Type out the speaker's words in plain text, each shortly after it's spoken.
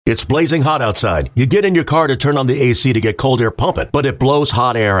It's blazing hot outside. You get in your car to turn on the AC to get cold air pumping, but it blows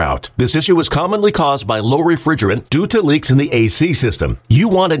hot air out. This issue is commonly caused by low refrigerant due to leaks in the AC system. You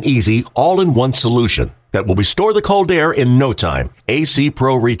want an easy, all-in-one solution that will restore the cold air in no time. AC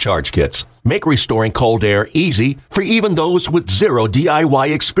Pro Recharge Kits make restoring cold air easy for even those with zero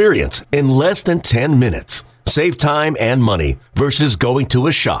DIY experience in less than 10 minutes. Save time and money versus going to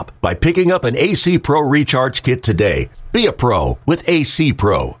a shop by picking up an AC Pro Recharge Kit today. Be a pro with AC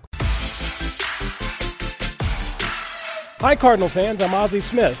Pro. Hi, Cardinal fans. I'm Ozzie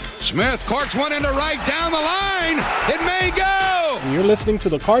Smith. Smith corks one into right down the line. It may go. And you're listening to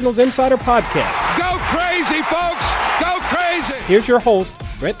the Cardinals Insider Podcast. Go crazy, folks. Go crazy. Here's your host,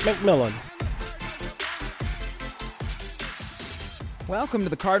 Brett McMillan. Welcome to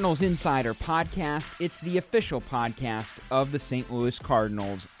the Cardinals Insider Podcast. It's the official podcast of the St. Louis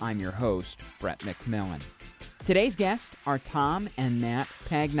Cardinals. I'm your host, Brett McMillan. Today's guests are Tom and Matt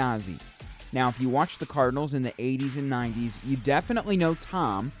Pagnozzi. Now, if you watched the Cardinals in the 80s and 90s, you definitely know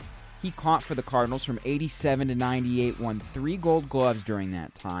Tom. He caught for the Cardinals from 87 to 98, won 3 Gold Gloves during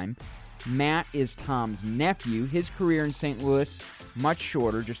that time. Matt is Tom's nephew. His career in St. Louis, much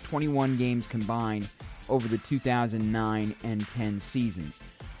shorter, just 21 games combined over the 2009 and 10 seasons.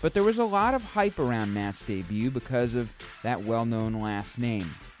 But there was a lot of hype around Matt's debut because of that well-known last name.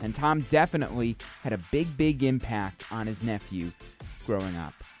 And Tom definitely had a big impact on his nephew growing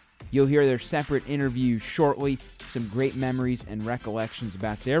up. You'll hear their separate interviews shortly, some great memories and recollections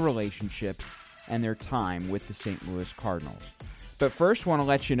about their relationship and their time with the St. Louis Cardinals. But first, want to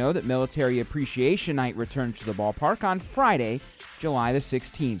let you know that Military Appreciation Night returns to the ballpark on Friday, July the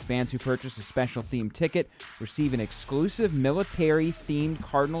 16th. Fans who purchase a special themed ticket receive an exclusive military-themed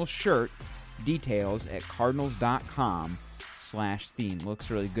Cardinals shirt. Details at cardinals.com/theme. Looks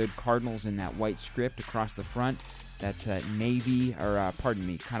really good. Cardinals in that white script across the front. That's kind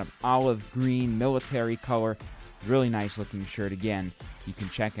of olive green military color. Really nice looking shirt. Again, you can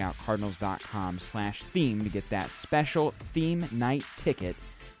check out cardinals.com/theme to get that special theme night ticket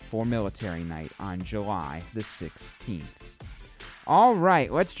for Military Night on July the 16th. All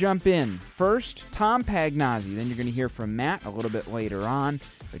right, let's jump in. First, Tom Pagnozzi. Then you're going to hear from Matt a little bit later on.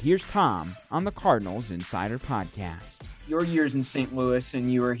 But here's Tom on the Cardinals Insider Podcast. Your years in St. Louis,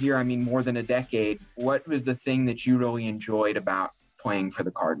 and you were here, more than a decade. What was the thing that you really enjoyed about playing for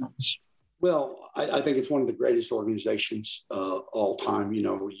the Cardinals? Well, I think it's one of the greatest organizations all time. You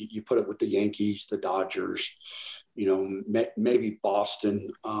know, you put it with the Yankees, the Dodgers, maybe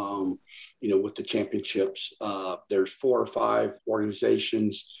Boston, with the championships. There's 4 or 5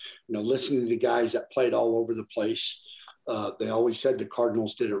 organizations, listening to guys that played all over the place. They always said the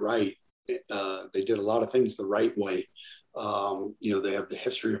Cardinals did it right. They did a lot of things the right way. They have the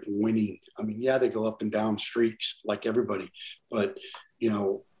history of winning. They go up and down streaks like everybody, but,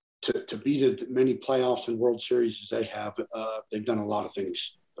 to beat as many playoffs and World Series as they have, they've done a lot of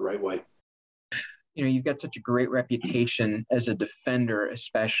things the right way. You've got such a great reputation as a defender,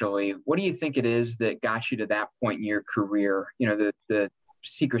 especially. What do you think it is that got you to that point in your career? The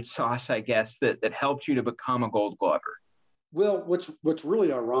secret sauce, I guess, that helped you to become a Gold Glover. Well, what's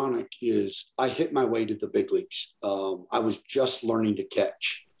really ironic is I hit my way to the big leagues. I was just learning to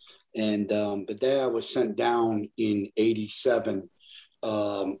catch. And the day I was sent down in 87,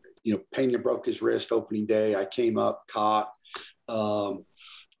 Pena broke his wrist opening day. I came up, caught.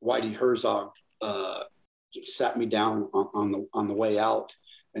 Whitey Herzog sat me down on the way out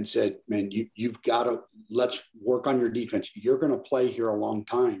and said, man, you've got to, let's work on your defense. You're going to play here a long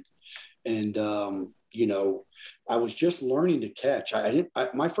time. And, I was just learning to catch.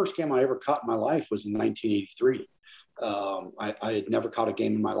 My first game I ever caught in my life was in 1983. I had never caught a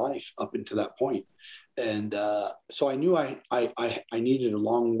game in my life up until that point. And so I knew I needed a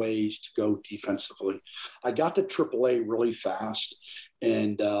long ways to go defensively. I got to AAA really fast,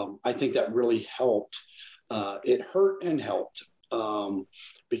 and I think that really helped. It hurt and helped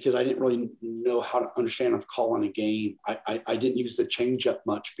because I didn't really know how to understand of calling a game. I didn't use the changeup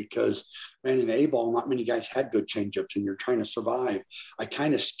much because, man, in A-ball, not many guys had good changeups, and you're trying to survive. I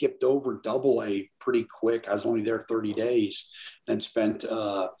kind of skipped over AA pretty quick. I was only there 30 days, then spent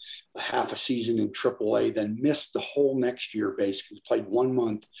half a season in AAA, then missed the whole next year, basically. Played 1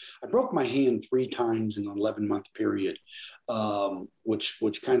 month. I broke my hand 3 times in an 11-month period,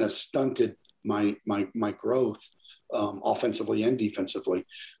 which kind of stunted my growth. Offensively and defensively.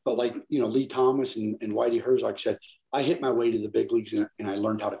 But Lee Thomas and Whitey Herzog said, I hit my way to the big leagues and I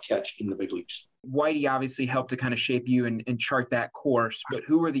learned how to catch in the big leagues. Whitey obviously helped to kind of shape you and chart that course, but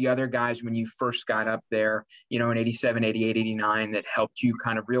who were the other guys when you first got up there, in 87, 88, 89 that helped you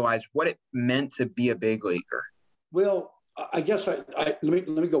kind of realize what it meant to be a big leaguer? Well, I guess let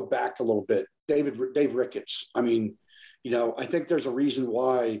me go back a little bit. Dave Ricketts. I mean, I think there's a reason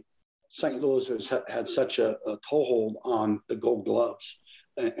why St. Louis has had such a toehold on the Gold Gloves.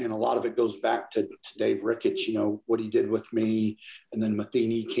 And a lot of it goes back to Dave Ricketts, what he did with me. And then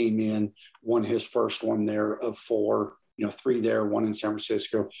Matheny came in, won his first one there of 4, 3 there, 1 in San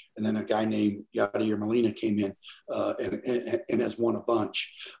Francisco. And then a guy named Yadier Molina came in and has won a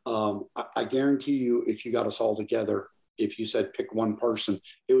bunch. I guarantee you, if you got us all together, if you said pick one person,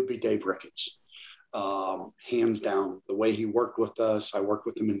 it would be Dave Ricketts. Hands down, the way he worked with us. I worked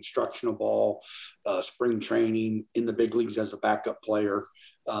with him in instructional ball, spring training, in the big leagues as a backup player.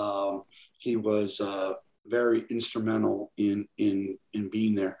 He was very instrumental in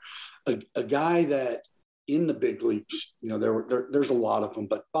being there. A guy that in the big leagues, there's a lot of them,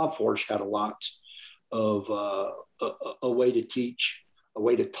 but Bob Forsch had a lot of a way to teach, a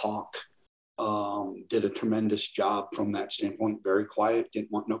way to talk. Did a tremendous job from that standpoint. Very quiet,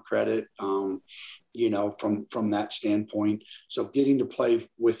 didn't want no credit, from that standpoint. So getting to play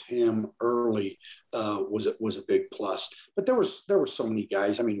with him early was a big plus. But there were so many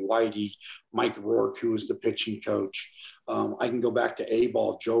guys. I mean, Whitey, Mike Rourke, who was the pitching coach. I can go back to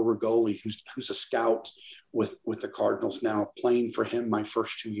A-Ball, Joe Rigoli, who's a scout with the Cardinals now, playing for him my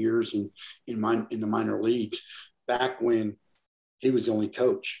first 2 years in the minor leagues. Back when he was the only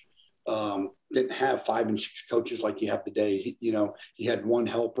coach. Didn't have 5 and 6 coaches like you have today. He had one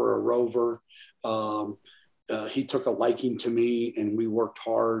helper, a rover. He took a liking to me, and we worked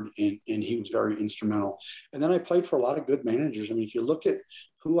hard, and he was very instrumental. And then I played for a lot of good managers. I mean, if you look at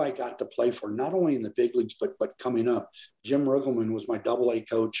who I got to play for, not only in the big leagues, but coming up, Jim Riggleman was my AA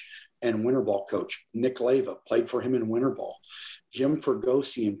coach and winter ball coach. Nick Leyva, played for him in winter ball. Jim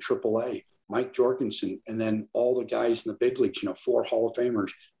Fergosi in AAA. Mike Jorgensen, and then all the guys in the big leagues, 4 Hall of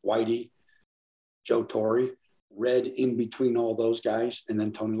Famers, Whitey, Joe Torre, Red in between all those guys, and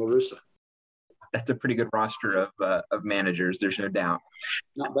then Tony La Russa. That's a pretty good roster of managers. There's no doubt.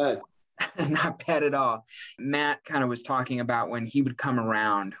 Not bad. Not bad at all. Matt kind of was talking about when he would come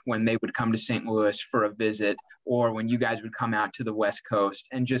around, when they would come to St. Louis for a visit, or when you guys would come out to the West Coast,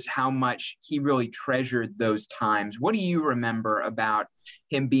 and just how much he really treasured those times. What do you remember about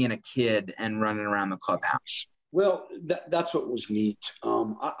him being a kid and running around the clubhouse? Well, that's what was neat.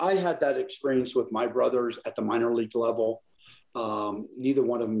 I had that experience with my brothers at the minor league level. Neither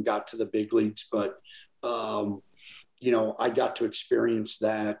one of them got to the big leagues, but I got to experience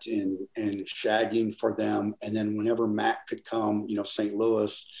that and shagging for them. And then whenever Matt could come, St.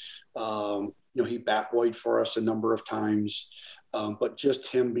 Louis, he bat boyed for us a number of times. But just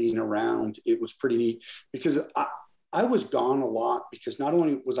him being around, it was pretty neat because I was gone a lot because not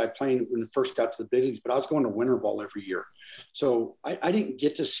only was I playing when I first got to the big leagues, but I was going to winter ball every year. So I didn't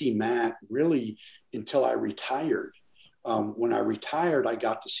get to see Matt really until I retired. When I retired, I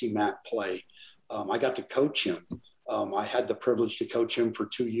got to see Matt play. I got to coach him. I had the privilege to coach him for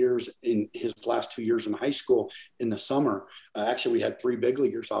 2 years in his last 2 years in high school in the summer. Actually, we had 3 big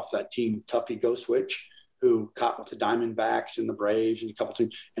leaguers off that team, Tuffy Goswitch, who caught with the Diamondbacks and the Braves and a couple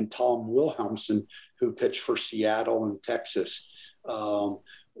teams, and Tom Wilhelmsen, who pitched for Seattle and Texas.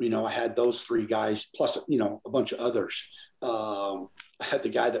 I had those 3 guys, plus, a bunch of others. I had the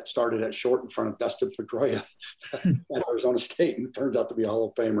guy that started at short in front of Dustin Pedroia at Arizona State, and turns out to be a Hall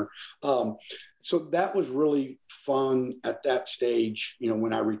of Famer. So that was really fun at that stage.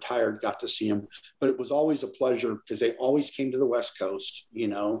 When I retired, got to see him, but it was always a pleasure because they always came to the West Coast,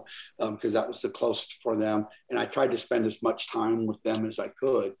 because that was the closest for them. And I tried to spend as much time with them as I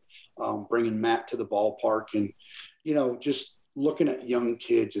could, bringing Matt to the ballpark and, just looking at young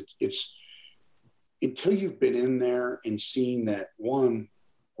kids. It's until you've been in there and seen that, one,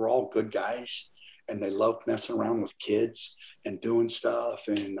 we're all good guys and they love messing around with kids and doing stuff.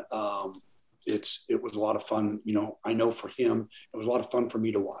 And it was a lot of fun. I know for him, it was a lot of fun for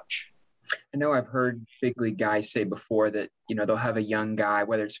me to watch. I know I've heard big league guys say before that, they'll have a young guy,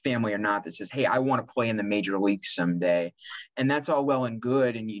 whether it's family or not, that says, hey, I want to play in the major leagues someday. And that's all well and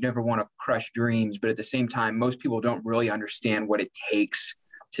good. And you never want to crush dreams. But at the same time, most people don't really understand what it takes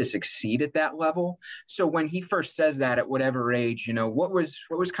to succeed at that level. So when he first says that at whatever age, what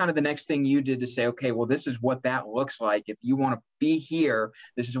was kind of the next thing you did to say, okay, well, this is what that looks like. If you want to be here,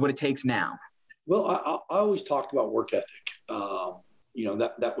 this is what it takes now. Well, I always talked about work ethic.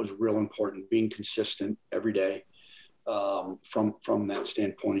 That was real important, being consistent every day from that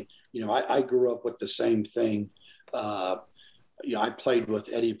standpoint. I grew up with the same thing. I played with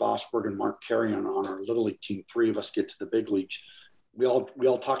Eddie Vosberg and Mark Carrion on our Little League team. 3 of us get to the big leagues. We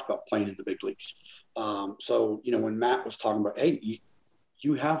all talked about playing in the big leagues. So when Matt was talking about, hey,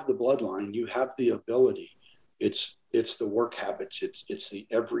 you have the bloodline, you have the ability, It's the work habits. It's the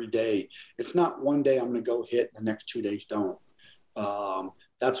everyday. It's not one day I'm going to go hit and the next 2 days don't.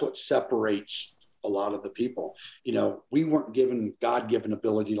 That's what separates a lot of the people. We weren't given God-given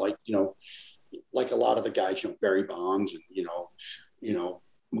ability like a lot of the guys, Barry Bonds and,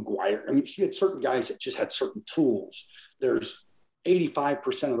 McGuire. I mean, she had certain guys that just had certain tools. There's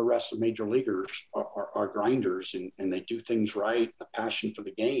 85% of the rest of major leaguers are grinders and they do things right, a passion for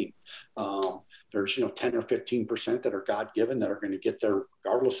the game. There's, 10 or 15% that are God-given that are going to get there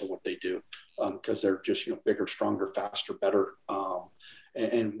regardless of what they do because they're just, bigger, stronger, faster, better.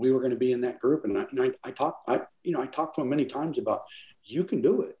 And we were going to be in that group. And I talked to him many times about, you can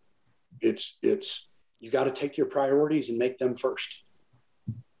do it. It's you got to take your priorities and make them first.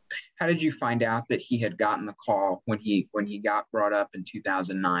 How did you find out that he had gotten the call when he got brought up in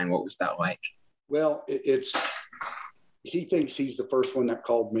 2009? What was that like? Well, he thinks he's the first one that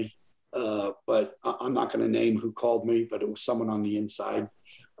called me, but I'm not going to name who called me, but it was someone on the inside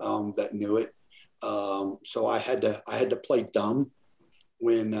that knew it. So I had to play dumb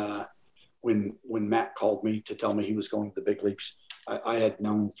when Matt called me to tell me he was going to the big leagues. I had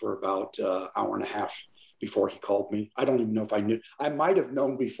known for about an hour and a half before he called me. I don't even know if I knew. I might have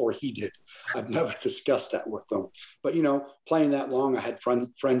known before he did. I've never discussed that with them. But, playing that long, I had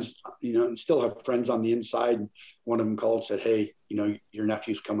friends, and still have friends on the inside. And one of them called and said, hey, your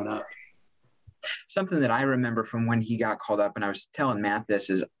nephew's coming up. Something that I remember from when he got called up, and I was telling Matt this,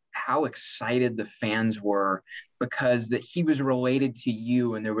 is how excited the fans were because that he was related to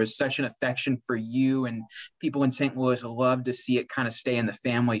you and there was such an affection for you, and people in St. Louis loved to see it kind of stay in the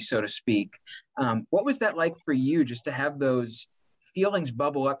family, so to speak. What was that like for you, just to have those feelings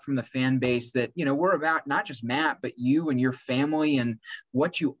bubble up from the fan base that, were about not just Matt, but you and your family and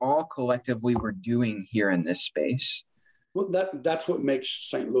what you all collectively were doing here in this space? Well, that's what makes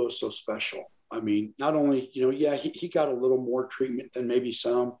St. Louis so special. I mean, not only, he got a little more treatment than maybe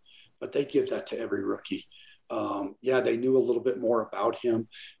some, but they give that to every rookie. They knew a little bit more about him,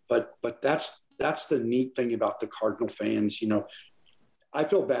 but that's the neat thing about the Cardinal fans. I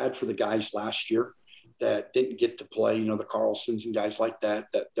feel bad for the guys last year that didn't get to play, the Carlsons and guys like that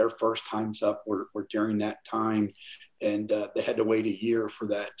their first times up were during that time. And they had to wait a year for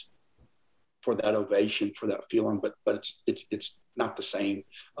that ovation, for that feeling, but it's not the same.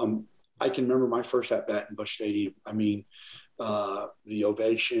 I can remember my first at bat in Busch Stadium. I mean, the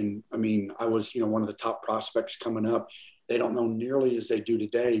ovation. I mean, I was, one of the top prospects coming up. They don't know nearly as they do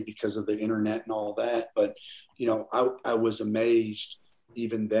today because of the internet and all that. But, I was amazed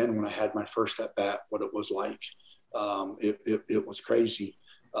even then when I had my first at bat, what it was like. It was crazy.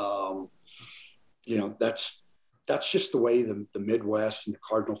 That's just the way the Midwest and the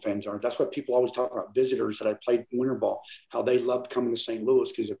Cardinal fans are. That's what people always talk about. Visitors that I played winter ball, how they loved coming to St.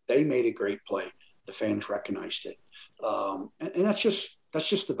 Louis because if they made a great play, the fans recognized it. And that's just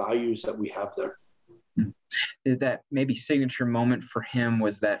the values that we have there. That maybe signature moment for him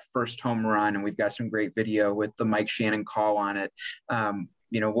was that first home run, and we've got some great video with the Mike Shannon call on it. I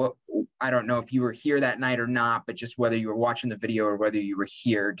don't know if you were here that night or not, but just whether you were watching the video or whether you were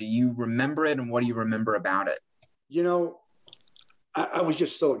here, do you remember it, and what do you remember about it? I was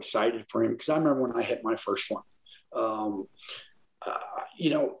just so excited for him because I remember when I hit my first one.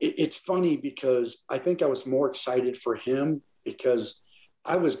 It's funny because I think I was more excited for him because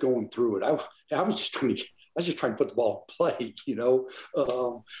I was going through it. I was just trying to put the ball in play,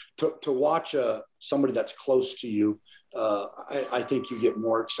 to watch somebody that's close to you. I think you get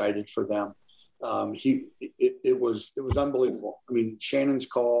more excited for them. It was unbelievable. I mean, Shannon's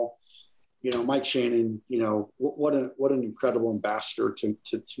call, Mike Shannon, what an incredible ambassador to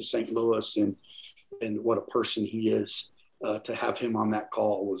St. Louis and what a person he is. To have him on that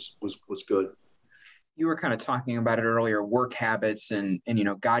call was good. You were kind of talking about it earlier, work habits and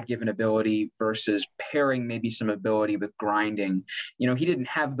God-given ability versus pairing maybe some ability with grinding. He didn't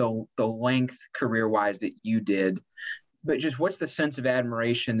have the length career-wise that you did, but just what's the sense of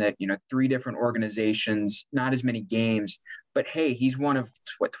admiration that, 3 different organizations, not as many games, but hey, he's one of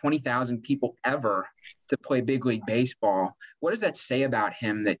 20,000 people ever to play big league baseball. What does that say about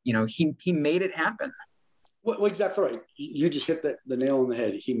him that, he made it happen? Well, exactly right. You just hit the nail on the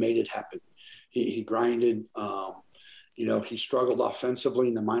head. He made it happen. He grinded. He struggled offensively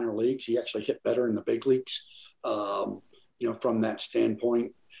in the minor leagues. He actually hit better in the big leagues. From that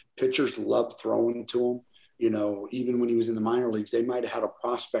standpoint, pitchers loved throwing to him. Even when he was in the minor leagues, they might have had a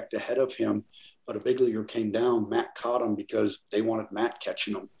prospect ahead of him, but a big leaguer came down. Matt caught him because they wanted Matt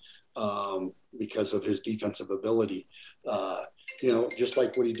catching him because of his defensive ability. Just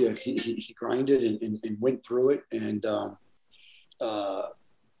like what he did, he grinded and went through it and,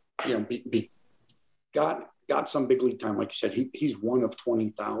 got some big league time. Like you said, he's one of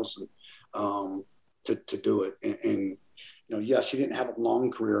 20,000 to do it. And yes, he didn't have a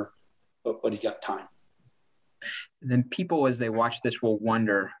long career, but he got time. Then people, as they watch this, will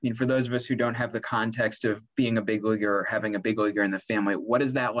wonder, I mean, for those of us who don't have the context of being a big leaguer or having a big leaguer in the family, what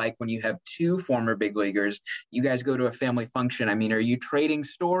is that like when you have two former big leaguers? You guys go to a family function. I mean, are you trading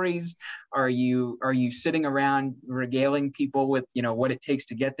stories? Are you sitting around regaling people with, what it takes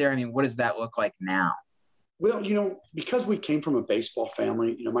to get there? I mean, what does that look like now? Well, because we came from a baseball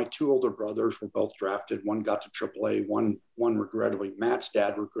family, my two older brothers were both drafted. One got to AAA. One regrettably, Matt's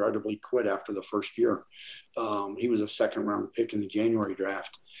dad regrettably quit after the first year. He was a second-round pick in the January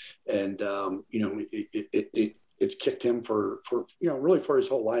draft, and it's kicked him for really for his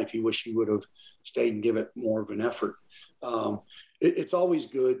whole life. He wished he would have stayed and give it more of an effort. It's always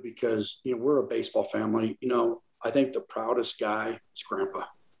good because we're a baseball family. I think the proudest guy is Grandpa,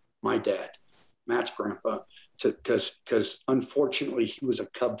 my dad. Matt's grandpa, because unfortunately he was a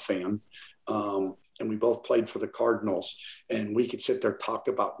Cub fan, and we both played for the Cardinals, and we could sit there talk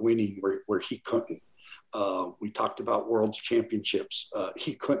about winning where he couldn't. We talked about world's championships.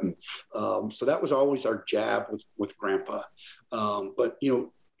 He couldn't. So that was always our jab with Grandpa. But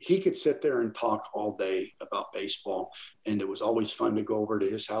he could sit there and talk all day about baseball, and it was always fun to go over to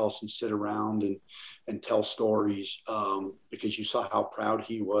his house and sit around and tell stories, because you saw how proud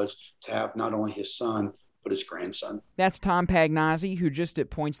he was to have not only his son, but his grandson. That's Tom Pagnozzi, who just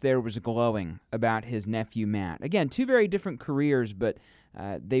at points there was glowing about his nephew Matt. Again, two very different careers, but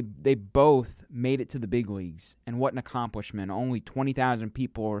they both made it to the big leagues, and what an accomplishment. Only 20,000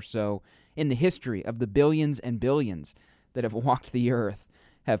 people or so in the history of the billions and billions that have walked the earth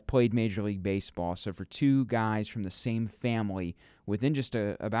have played Major League Baseball. So for two guys from the same family, within just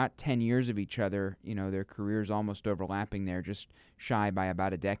about 10 years of each other, their careers almost overlapping there, just shy by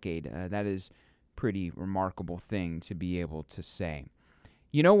about a decade. That is pretty remarkable thing to be able to say.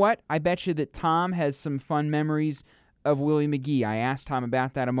 You know what? I bet you that Tom has some fun memories of Willie McGee. I asked Tom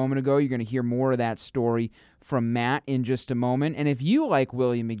about that a moment ago. You're going to hear more of that story from Matt in just a moment. And if you like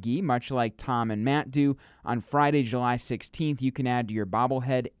Willie McGee, much like Tom and Matt do, on Friday, July 16th, you can add to your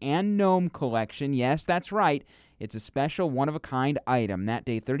bobblehead and gnome collection. Yes, that's right. It's a special one-of-a-kind item. That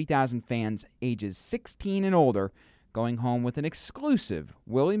day, 30,000 fans ages 16 and older going home with an exclusive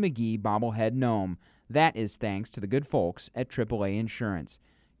Willie McGee bobblehead gnome. That is thanks to the good folks at AAA Insurance.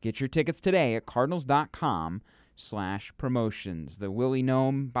 Get your tickets today at cardinals.com/promotions. The Willie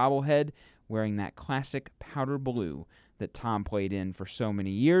Gnome bobblehead wearing that classic powder blue that Tom played in for so many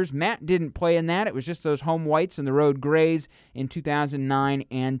years. Matt didn't play in that. It was just those home whites and the road grays in 2009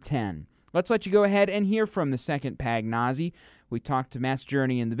 and 10. Let's let you go ahead and hear from the second Pagnozzi. We talked to Matt's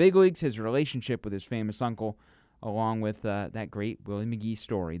journey in the big leagues, his relationship with his famous uncle, along with that great Willie McGee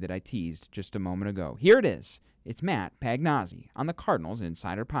story that I teased just a moment ago. Here it is. It's Matt Pagnozzi on the Cardinals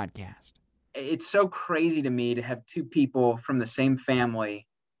Insider Podcast. It's so crazy to me to have two people from the same family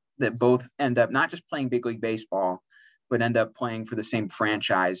that both end up not just playing big league baseball, but end up playing for the same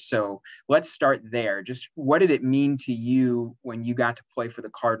franchise. So let's start there. Just what did it mean to you when you got to play for the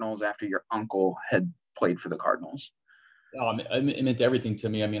Cardinals after your uncle had played for the Cardinals? It meant everything to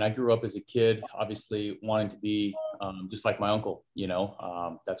me. I mean, I grew up as a kid, obviously wanting to be just like my uncle,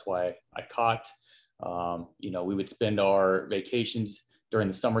 that's why I caught. We would spend our vacations during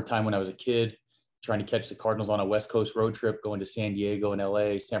the summertime when I was a kid, trying to catch the Cardinals on a West Coast road trip, going to San Diego and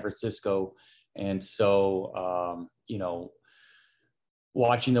LA, San Francisco. And so,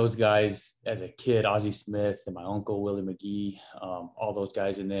 watching those guys as a kid, Ozzie Smith and my uncle, Willie McGee, all those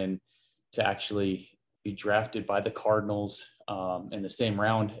guys, and then to actually be drafted by the Cardinals in the same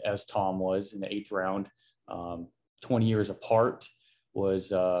round as Tom was, in the 8th round, 20 years apart,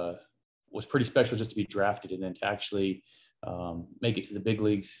 was pretty special just to be drafted. And then to actually make it to the big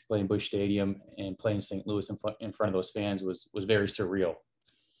leagues, play in Busch Stadium and play in St. Louis in front of those fans was very surreal.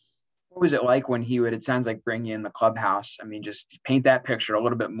 What was it like when he would, it sounds like, bring you in the clubhouse? I mean, just paint that picture a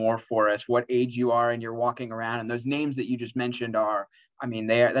little bit more for us, what age you are and you're walking around, and those names that you just mentioned are, I mean,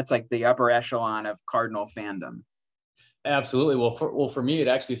 that's like the upper echelon of Cardinal fandom. Absolutely. Well, for me, it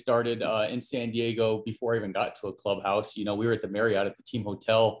actually started in San Diego before I even got to a clubhouse. We were at the Marriott at the team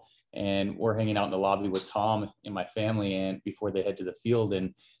hotel, and we're hanging out in the lobby with Tom and my family, and before they head to the field.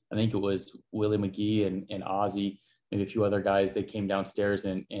 And I think it was Willie McGee and Ozzie, maybe a few other guys. They came downstairs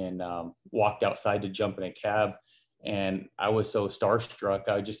and walked outside to jump in a cab. And I was so starstruck.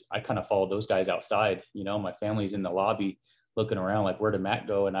 I kind of followed those guys outside. My family's in the lobby looking around like, where did Matt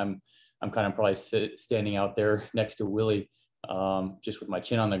go? And I'm kind of probably standing out there next to Willie, just with my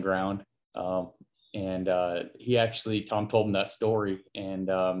chin on the ground. Tom told him that story. And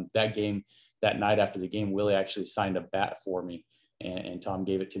that game that night after the game, Willie actually signed a bat for me. And Tom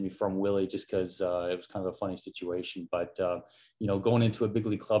gave it to me from Willie just because it was kind of a funny situation. But, going into a big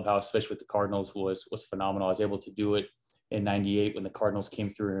league clubhouse, especially with the Cardinals, was phenomenal. I was able to do it in 98 when the Cardinals came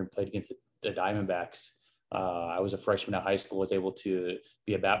through and played against the Diamondbacks. I was a freshman at high school, was able to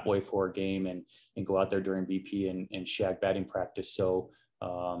be a bat boy for a game and go out there during BP and shag batting practice. So,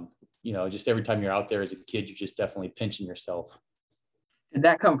 just every time you're out there as a kid, you're just definitely pinching yourself. Did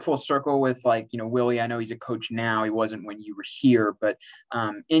that come full circle with Willie? I know he's a coach now. He wasn't when you were here, but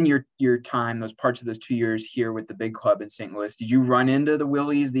in your time, those parts of those 2 years here with the big club in St. Louis, did you run into the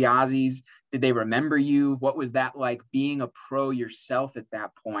Willies, the Ozzies? Did they remember you? What was that like being a pro yourself at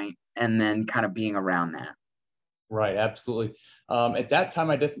that point and then kind of being around that? Right. Absolutely. At that time,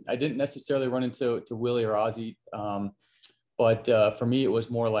 I didn't necessarily run into Willie or Ozzie. But for me, it was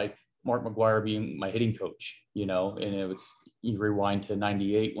more like Mark McGwire being my hitting coach, and it was, you rewind to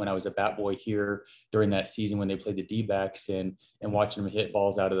 98 when I was a bat boy here during that season when they played the D-backs and watching him hit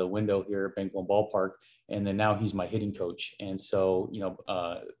balls out of the window here at Bank One Ballpark. And then now he's my hitting coach. And so,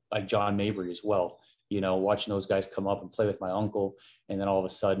 like John Mabry as well, watching those guys come up and play with my uncle. And then all of a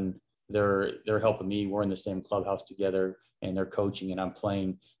sudden they're helping me. We're in the same clubhouse together and they're coaching and I'm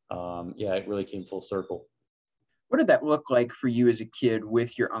playing. It really came full circle. What did that look like for you as a kid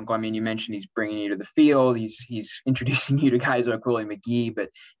with your uncle? I mean, you mentioned he's bringing you to the field. He's introducing you to guys like Willie McGee, but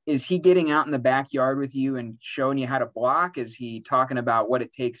is he getting out in the backyard with you and showing you how to block? Is he talking about what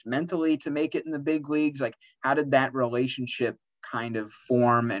it takes mentally to make it in the big leagues? Like, how did that relationship kind of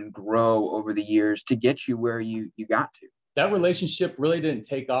form and grow over the years to get you where you got to? That relationship really didn't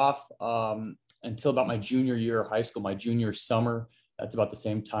take off until about my junior year of high school, my junior summer. That's about the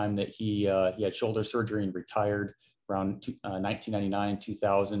same time that he had shoulder surgery and retired around 1999,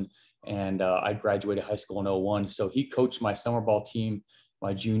 2000. And I graduated high school in 01. So he coached my summer ball team,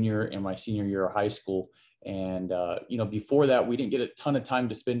 my junior and my senior year of high school. And, before that, we didn't get a ton of time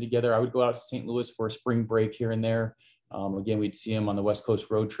to spend together. I would go out to St. Louis for a spring break here and there. Again, we'd see him on the West Coast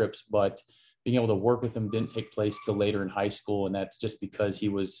road trips, but being able to work with him didn't take place till later in high school. And that's just because he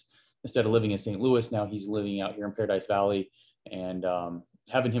was, instead of living in St. Louis, now he's living out here in Paradise Valley. And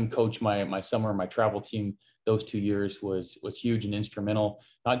having him coach my summer, my travel team, those 2 years was huge and instrumental,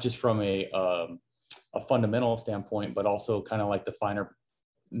 not just from a fundamental standpoint, but also kind of like the finer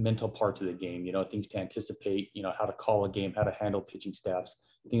mental parts of the game, things to anticipate, how to call a game, how to handle pitching staffs,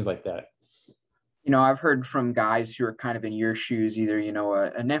 things like that. I've heard from guys who are kind of in your shoes, either,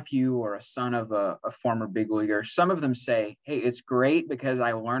 a nephew or a son of a former big leaguer. Some of them say, hey, it's great because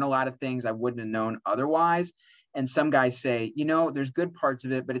I learn a lot of things I wouldn't have known otherwise. And some guys say, there's good parts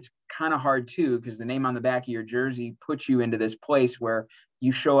of it, but it's kind of hard too, because the name on the back of your jersey puts you into this place where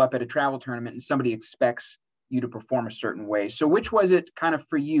you show up at a travel tournament and somebody expects you to perform a certain way. So which was it kind of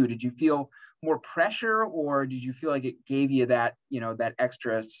for you? Did you feel more pressure or did you feel like it gave you that, that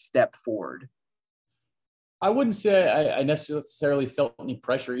extra step forward? I wouldn't say I necessarily felt any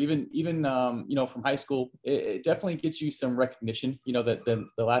pressure, even from high school. It definitely gets you some recognition, that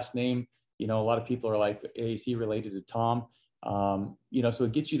the last name, a lot of people are like, hey, is he related to Tom? So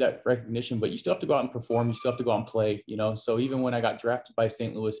it gets you that recognition, but you still have to go out and perform. You still have to go out and play, So even when I got drafted by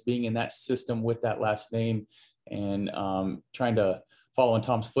St. Louis, being in that system with that last name and trying to follow in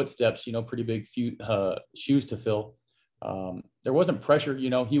Tom's footsteps, pretty big shoes to fill. There wasn't pressure,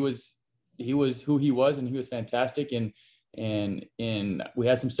 he was who he was and he was fantastic. And we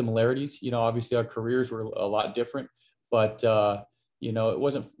had some similarities, obviously our careers were a lot different, but it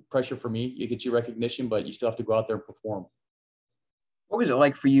wasn't pressure for me. You get your recognition, but you still have to go out there and perform. What was it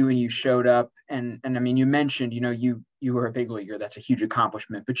like for you when you showed up? And I mean, you mentioned, you were a big leaguer. That's a huge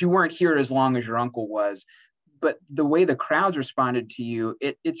accomplishment, but you weren't here as long as your uncle was. But the way the crowds responded to you,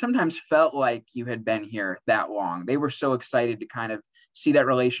 it sometimes felt like you had been here that long. They were so excited to kind of see that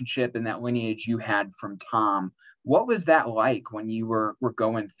relationship and that lineage you had from Tom. What was that like when you were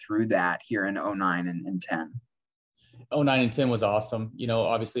going through that here in 09 and 10? 09 and 10 was awesome.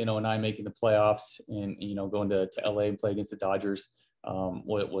 Obviously in 09 making the playoffs and, going to LA and play against the Dodgers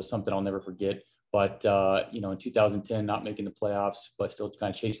was something I'll never forget. But, in 2010, not making the playoffs, but still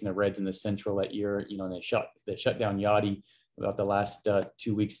kind of chasing the Reds in the Central that year, and they shut down Yachty about the last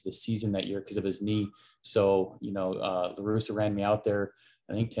 2 weeks of the season that year because of his knee. So, La Russa ran me out there,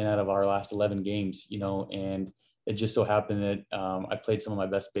 I think 10 out of our last 11 games, and it just so happened that I played some of my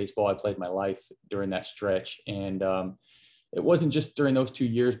best baseball I played my life during that stretch. And it wasn't just during those 2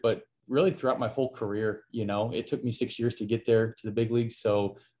 years, but really throughout my whole career. It took me 6 years to get there to the big leagues.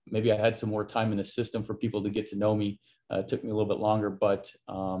 So maybe I had some more time in the system for people to get to know me. It took me a little bit longer, but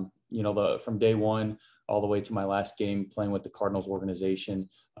from day one all the way to my last game playing with the Cardinals organization,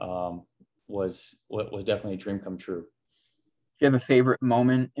 was definitely a dream come true. Do you have a favorite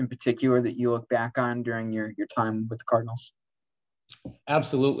moment in particular that you look back on during your time with the Cardinals?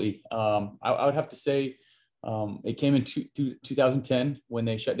 Absolutely. I would have to say it came in 2010 when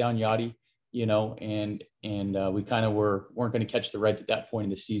they shut down Yachty, and we kind of weren't going to catch the Reds at that point in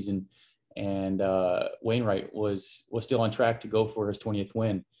the season. And Wainwright was still on track to go for his 20th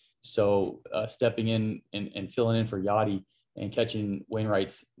win. So stepping in and filling in for Yachty and catching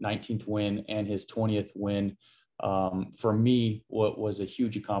Wainwright's 19th win and his 20th win, for me, what was a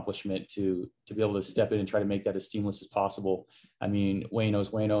huge accomplishment to be able to step in and try to make that as seamless as possible. I mean,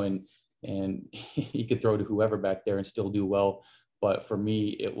 Waino's Waino, and he could throw to whoever back there and still do well. But for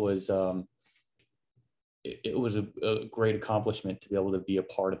me, it was a great accomplishment to be able to be a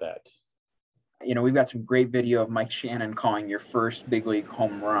part of that. We've got some great video of Mike Shannon calling your first big league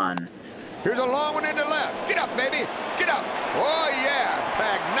home run. Here's a long one into left. Get up, baby. Get up. Oh, yeah.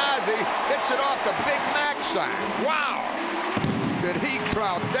 Pagnazzi hits it off the Big Mac sign. Wow. Did he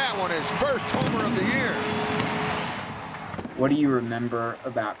trout that one, his first homer of the year. What do you remember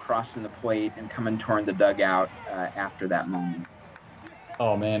about crossing the plate and coming toward the dugout after that moment?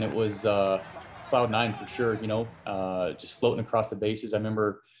 Oh, man, it was cloud nine for sure, just floating across the bases. I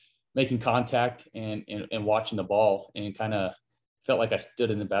remember making contact and watching the ball, and kind of felt like I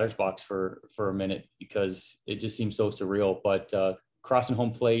stood in the batter's box for a minute because it just seemed so surreal. But crossing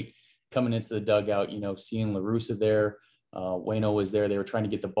home plate, coming into the dugout, seeing La Russa there, Waino was there. They were trying to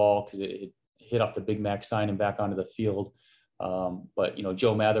get the ball because it hit off the Big Mac sign and back onto the field. But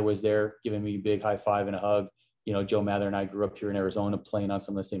Joe Mather was there giving me a big high five and a hug. Joe Mather and I grew up here in Arizona, playing on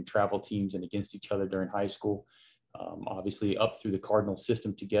some of the same travel teams and against each other during high school. Obviously up through the Cardinal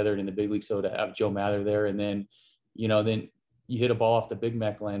system together in the big league. So to have Joe Mather there, and then, then you hit a ball off the Big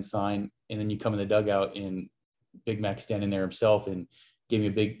Mac land sign, and then you come in the dugout and Big Mac standing there himself and gave me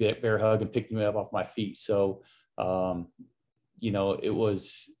a big bear hug and picked me up off my feet. So, it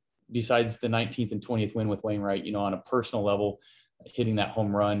was, besides the 19th and 20th win with Wainwright, on a personal level, hitting that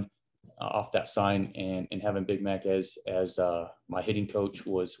home run off that sign and having Big Mac as my hitting coach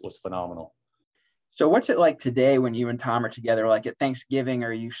was phenomenal. So what's it like today when you and Tom are together, like at Thanksgiving?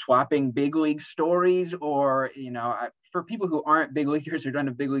 Are you swapping big league stories, or, for people who aren't big leaguers or don't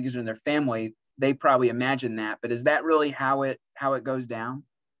have big leaguers in their family, they probably imagine that, but is that really how it goes down?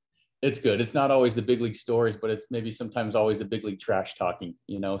 It's good. It's not always the big league stories, but it's maybe sometimes always the big league trash talking,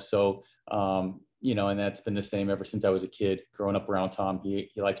 so, and that's been the same ever since I was a kid growing up around Tom. He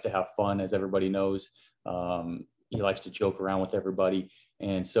likes to have fun, as everybody knows. He likes to joke around with everybody.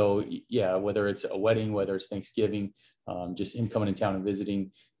 And so, yeah, whether it's a wedding, whether it's Thanksgiving, just him coming in town and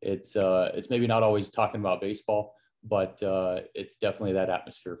visiting, it's maybe not always talking about baseball, but it's definitely that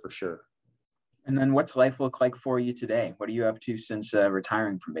atmosphere for sure. And then what's life look like for you today? What are you up to since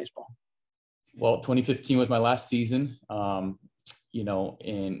retiring from baseball? Well, 2015 was my last season. And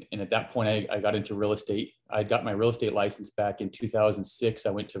at that point I got into real estate. I got my real estate license back in 2006.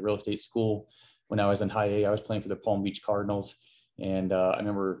 I went to real estate school when I was in high A. I was playing for the Palm Beach Cardinals. And I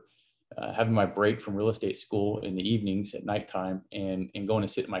remember having my break from real estate school in the evenings at nighttime and going to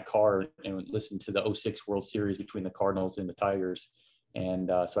sit in my car and listen to the 2006 World Series between the Cardinals and the Tigers.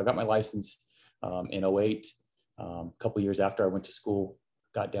 And so I got my license in 2008. A couple of years after I went to school,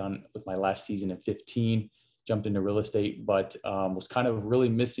 got down with my last season in 2015, jumped into real estate, but was kind of really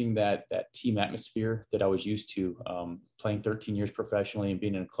missing that team atmosphere that I was used to, playing 13 years professionally and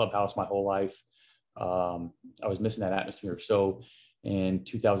being in a clubhouse my whole life. I was missing that atmosphere. So in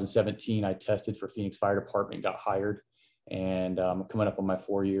 2017, I tested for Phoenix Fire Department, got hired, and I'm coming up on my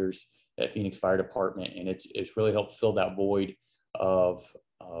 4 years at Phoenix Fire Department. And it's really helped fill that void of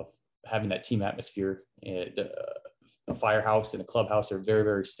having that team atmosphere. A firehouse and a clubhouse are very,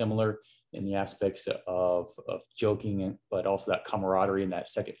 very similar in the aspects of joking, but also that camaraderie and that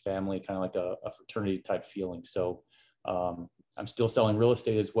second family, kind of like a fraternity type feeling. So I'm still selling real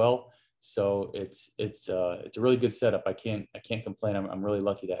estate as well. So it's a really good setup. I can't complain. I'm really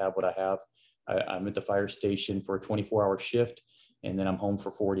lucky to have what I have. I'm at the fire station for a 24-hour shift, and then I'm home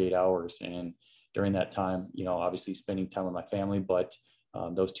for 48 hours. And during that time, obviously spending time with my family, but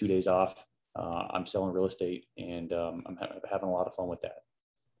those 2 days off, I'm selling real estate, and I'm having a lot of fun with that.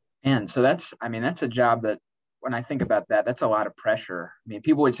 And so that's a job that, when I think about that, that's a lot of pressure. I mean,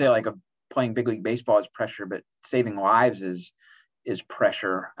 people would say like playing big league baseball is pressure, but saving lives is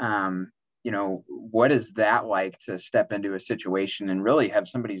pressure. What is that like to step into a situation and really have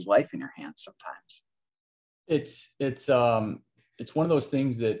somebody's life in your hands sometimes? It's one of those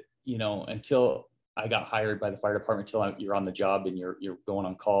things that, until I got hired by the fire department, until you're on the job and you're going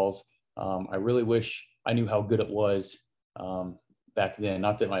on calls, I really wish I knew how good it was, back then.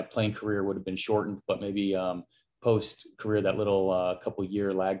 Not that my playing career would have been shortened, but maybe post-career, that little couple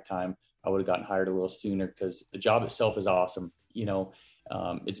year lag time, I would have gotten hired a little sooner, because the job itself is awesome.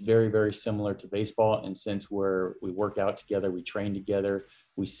 It's very, very similar to baseball in sense where we work out together, we train together,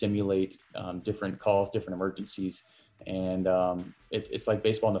 we simulate different calls, different emergencies. And it's like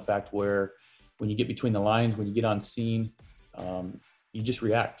baseball in the fact where when you get between the lines, when you get on scene, you just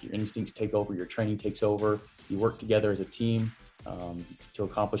react. Your instincts take over, your training takes over, you work together as a team to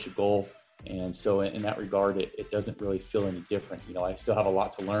accomplish a goal. And so in that regard, it doesn't really feel any different. I still have a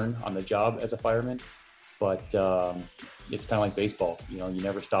lot to learn on the job as a fireman, but it's kind of like baseball. You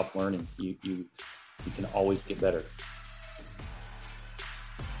never stop learning. You can always get better.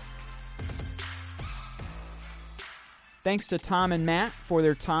 Thanks to Tom and Matt for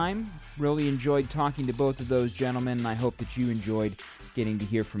their time. Really enjoyed talking to both of those gentlemen, and I hope that you enjoyed getting to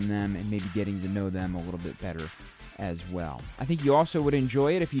hear from them and maybe getting to know them a little bit better as well. I think you also would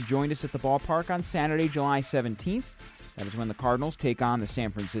enjoy it if you joined us at the ballpark on Saturday, July 17th. That is when the Cardinals take on the San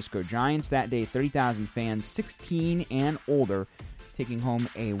Francisco Giants. That day, 30,000 fans 16 and older taking home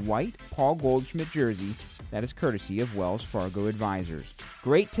a white Paul Goldschmidt jersey that is courtesy of Wells Fargo Advisors.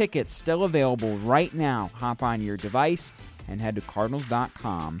 Great tickets still available right now. Hop on your device and head to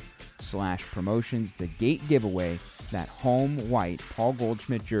cardinals.com/promotions to gate giveaway that home white Paul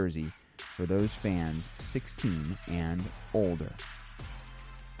Goldschmidt jersey for those fans 16 and older.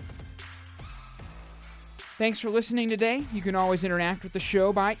 Thanks for listening today. You can always interact with the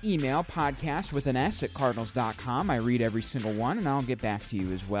show by email, podcast@cardinals.com. I read every single one, and I'll get back to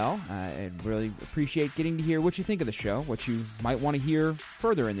you as well. I'd really appreciate getting to hear what you think of the show, what you might want to hear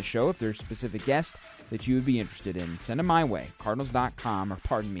further in the show, if there's specific guests that you would be interested in. Send them my way, cardinals.com,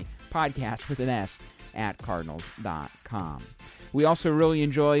 podcast@cardinals.com. We also really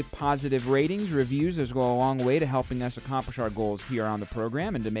enjoy positive ratings, reviews. Those go a long way to helping us accomplish our goals here on the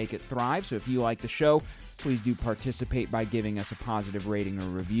program and to make it thrive. So if you like the show, please do participate by giving us a positive rating or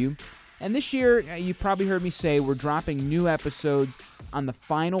review. And this year, you probably heard me say, we're dropping new episodes on the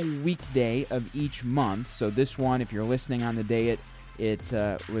final weekday of each month. So this one, if you're listening on the day it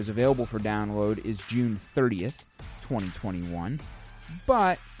was available for download, is June 30th, 2021.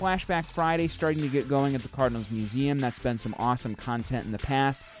 But Flashback Friday starting to get going at the Cardinals Museum. That's been some awesome content in the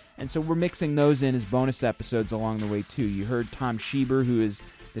past. And so we're mixing those in as bonus episodes along the way, too. You heard Tom Schieber, who is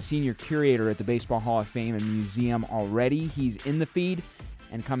the senior curator at the Baseball Hall of Fame and Museum already. He's in the feed.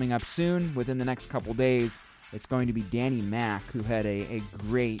 And coming up soon, within the next couple days, it's going to be Danny Mack, who had a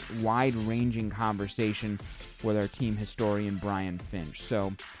great, wide-ranging conversation with our team historian, Brian Finch.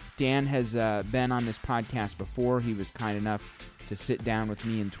 So Dan has been on this podcast before. He was kind enough to sit down with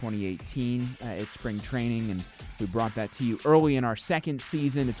me in 2018 at spring training, and we brought that to you early in our second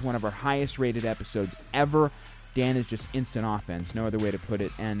season. It's one of our highest-rated episodes ever. Dan is just instant offense, no other way to put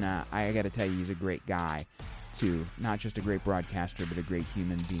it, and I got to tell you, he's a great guy, too. Not just a great broadcaster, but a great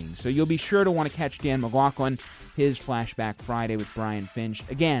human being. So you'll be sure to want to catch Dan McLaughlin, his Flashback Friday with Brian Finch.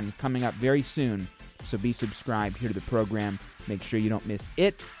 Again, coming up very soon, so be subscribed here to the program. Make sure you don't miss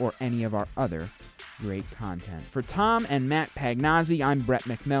it or any of our other great content. For Tom and Matt Pagnozzi, I'm Brett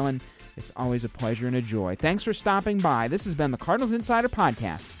McMillan. It's always a pleasure and a joy. Thanks for stopping by. This has been the Cardinals Insider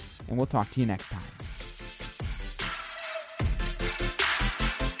Podcast, and we'll talk to you next time.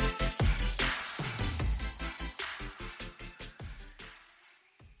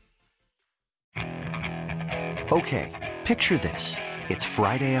 Okay, picture this. It's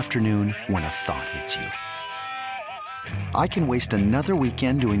Friday afternoon when a thought hits you. I can waste another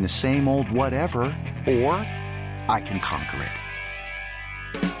weekend doing the same old whatever, or I can conquer it.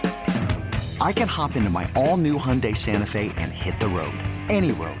 I can hop into my all-new Hyundai Santa Fe and hit the road.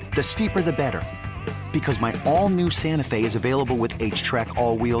 Any road. The steeper, the better. Because my all-new Santa Fe is available with H-Track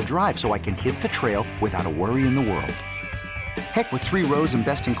all-wheel drive, so I can hit the trail without a worry in the world. Heck, with 3 rows and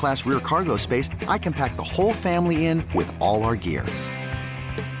best-in-class rear cargo space, I can pack the whole family in with all our gear.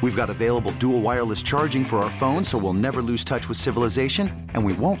 We've got available dual wireless charging for our phones, so we'll never lose touch with civilization, and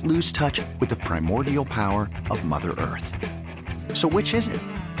we won't lose touch with the primordial power of Mother Earth. So which is it?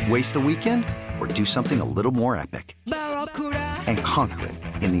 Waste the weekend or do something a little more epic? And conquer it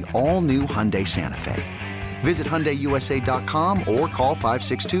in the all-new Hyundai Santa Fe. Visit HyundaiUSA.com or call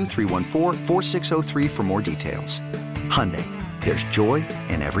 562-314-4603 for more details. Hyundai, there's joy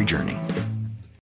in every journey.